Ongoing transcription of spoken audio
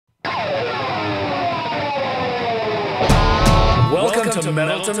to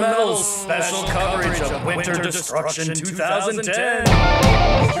Metal2Metal's special coverage of Winter Destruction 2010.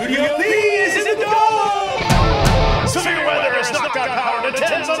 Studio B is in the dome! Severe weather has knocked out power to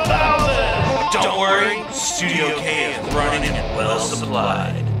tens of thousands! Don't worry, Studio K is running and well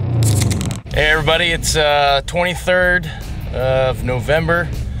supplied. Hey everybody, it's 23rd of November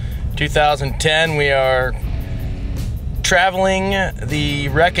 2010. We are traveling the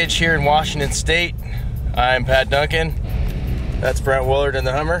wreckage here in Washington State. I'm Pat Duncan. That's Brent Willard in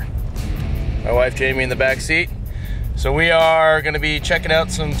the Hummer. My wife Jamie in the back seat. So we are going to be checking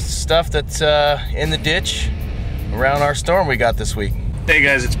out some stuff that's in the ditch around our storm we got this week. Hey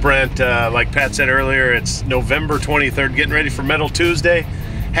guys, it's Brent. Like Pat said earlier, it's November 23rd, getting ready for Metal Tuesday.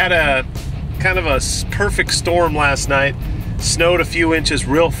 Had a kind of a perfect storm last night. Snowed a few inches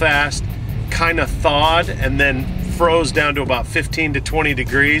real fast, kind of thawed, and then froze down to about 15 to 20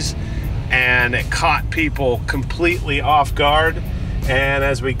 degrees. And it caught people completely off guard. And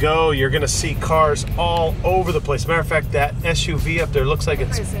as we go, you're gonna see cars all over the place. Matter of fact, that SUV up there looks like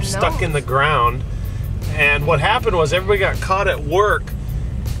it's stuck in the ground. And what happened was everybody got caught at work,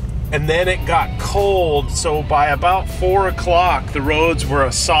 and then it got cold. So by about 4 o'clock, the roads were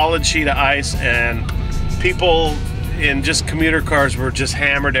a solid sheet of ice, and people in just commuter cars were just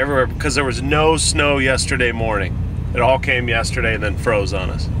hammered everywhere because there was no snow yesterday morning. It all came yesterday and then froze on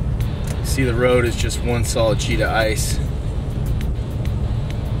us. See, the road is just one solid sheet of ice.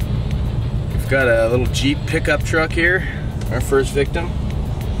 We've got a little Jeep pickup truck here, our first victim.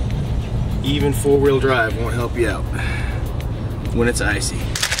 Even four-wheel drive won't help you out when it's icy.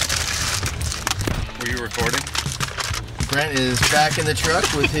 Were you recording? Brent is back in the truck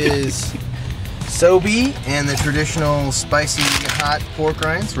with his Sobe and the traditional spicy hot pork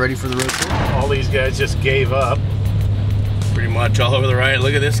rinds ready for the road trip. All these guys just gave up. Pretty much all over the right.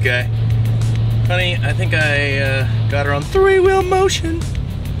 Look at this guy. Honey, I think I got her on three-wheel motion.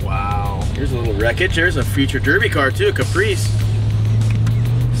 Wow. Here's a little wreckage. There's a future derby car too, a Caprice.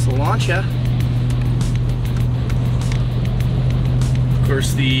 Solancha. Of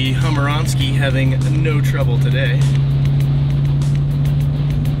course, the Hummeronski having no trouble today.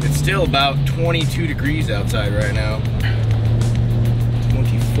 It's still about 22 degrees outside right now.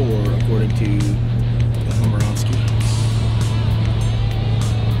 24 according to the Hummeronski.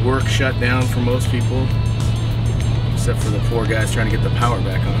 Work shut down for most people, except for the poor guys trying to get the power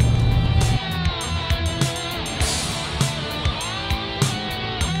back on.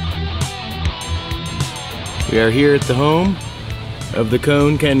 We are here at the home of the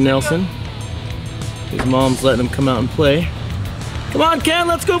Cone, Ken Nelson. His mom's letting him come out and play. Come on, Ken,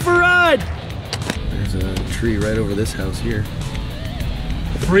 let's go for a ride! There's a tree right over this house here.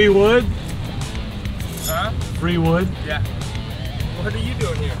 Free wood? Huh? Free wood? Yeah. What are you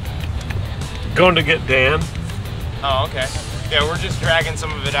doing here? Going to get Dan. Oh, okay. Yeah, we're just dragging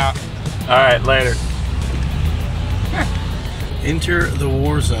some of it out. All right, later. Enter the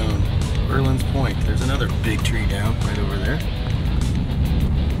war zone. Berlin's Point. There's another big tree down right over there.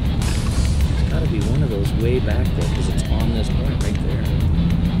 There's got to be one of those way back there because it's on this point right there.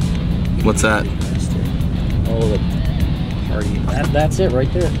 What's that? Oh, the party. That's it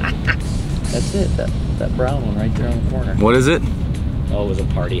right there. That's it. That brown one right there on the corner. What is it? Oh, it was a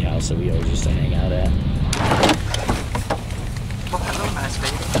party house that we always used to hang out at. Oh, hello, nice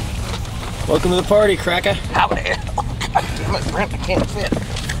baby. Welcome to the party, cracker. Howdy. Oh, God damn it, Brent, I can't fit.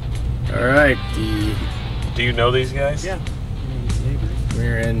 All right, Do you know these guys? Yeah.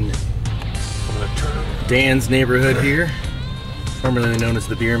 we're in Dan's neighborhood here, formerly known as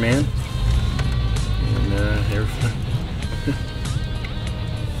the Beer Man. And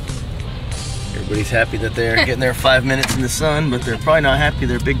everybody's happy that they're getting their 5 minutes in the sun, but they're probably not happy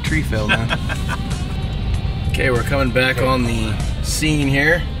their big tree fell down. Okay, we're coming back on the scene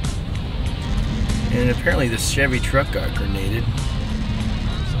here. And apparently this Chevy truck got grenaded.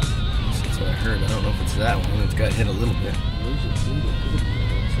 That's what I heard. I don't know if it's that one. It's got hit a little bit.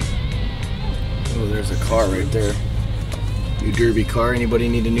 Oh, there's a car right there. New derby car. Anybody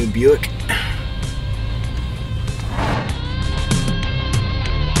need a new Buick?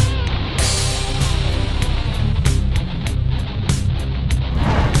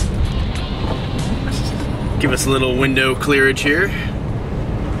 Give us a little window clearage here.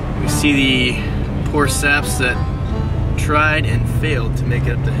 We see the poor saps that tried and failed to make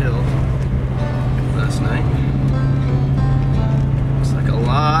it up the hill last night. Looks like a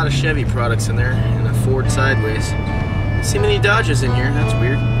lot of Chevy products in there and a Ford sideways. Don't see many Dodges in here, that's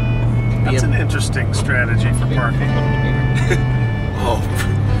weird. That's an interesting strategy for parking. Oh.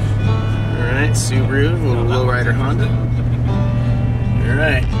 Alright, Subaru, a little lowrider Honda.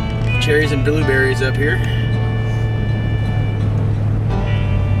 Alright, cherries and blueberries up here.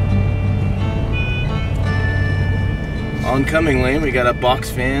 oncoming lane, we got a box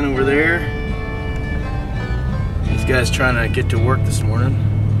fan over there. These guys trying to get to work this morning.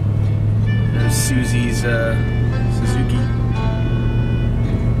 There's Susie's Suzuki.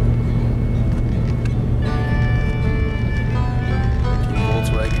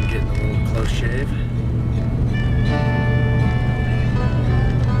 Volkswagen getting a little close shave.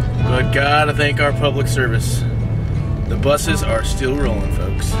 But gotta thank our public service. The buses are still rolling,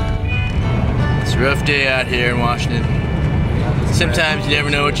 folks. It's a rough day out here in Washington. Sometimes you never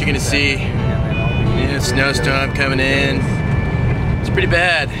know what you're gonna see. Yeah, snowstorm coming in. It's pretty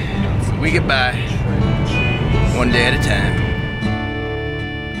bad. We get by one day at a time.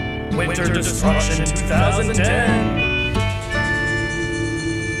 Winter Destruction 2010.